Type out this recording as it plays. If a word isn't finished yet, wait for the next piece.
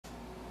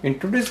In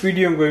today's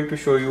video I'm going to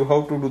show you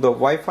how to do the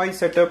Wi-Fi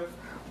setup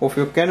of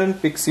your Canon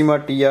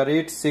Pixma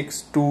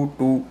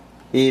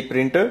TR8622a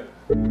printer.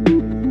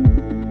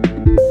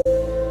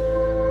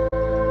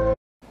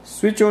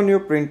 Switch on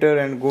your printer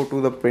and go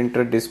to the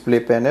printer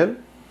display panel.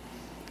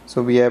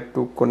 So we have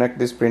to connect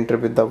this printer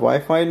with the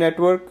Wi-Fi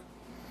network.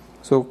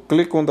 So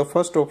click on the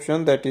first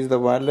option, that is the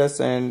wireless,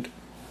 and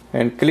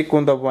click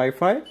on the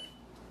Wi-Fi.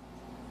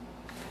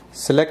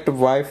 Select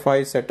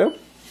Wi-Fi setup.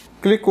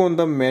 Click on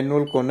the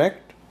manual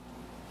connect.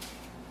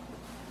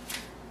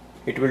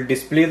 It will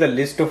display the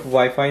list of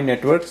Wi-Fi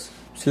networks.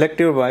 Select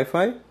your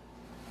Wi-Fi.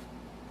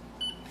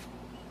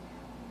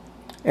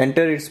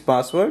 Enter its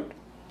password.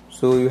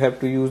 So you have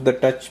to use the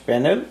touch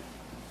panel.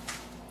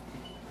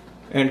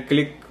 And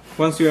click,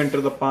 once you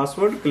enter the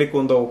password, click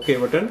on the OK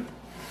button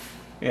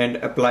and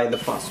apply the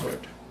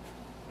password.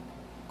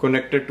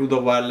 Connected to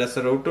the wireless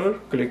router,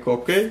 click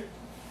OK.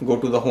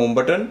 Go to the home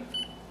button.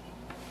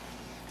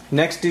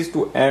 Next is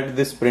to add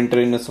this printer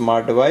in a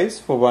smart device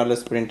for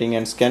wireless printing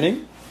and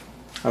scanning.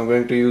 I'm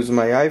going to use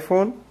my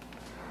iPhone.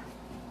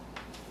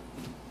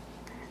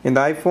 In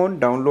the iPhone,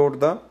 download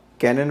the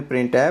Canon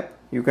Print app.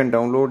 You can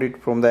download it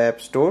from the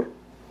App Store.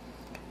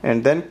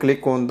 And then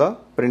click on the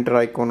printer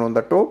icon on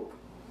the top.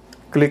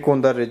 Click on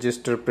the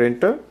register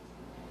printer.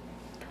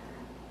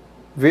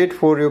 Wait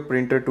for your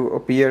printer to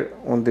appear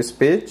on this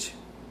page.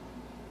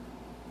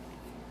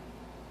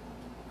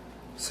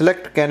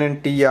 Select Canon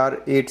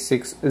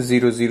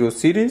TR8622a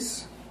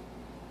series.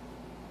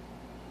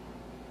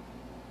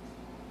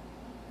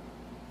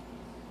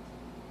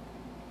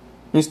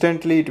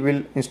 Instantly it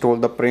will install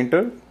the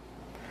printer.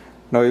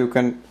 Now you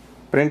can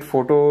print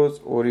photos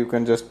or you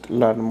can just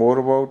learn more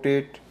about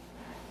it,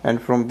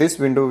 and from this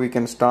window we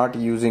can start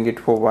using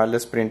it for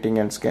wireless printing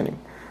and scanning.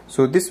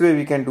 So this way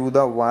we can do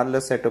the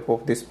wireless setup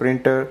of this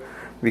printer.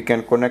 We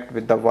can connect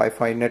with the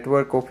Wi-Fi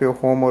network of your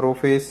home or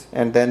office,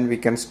 and then we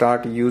can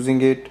start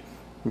using it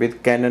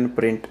with Canon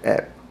Print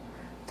app.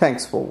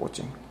 Thanks for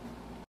watching.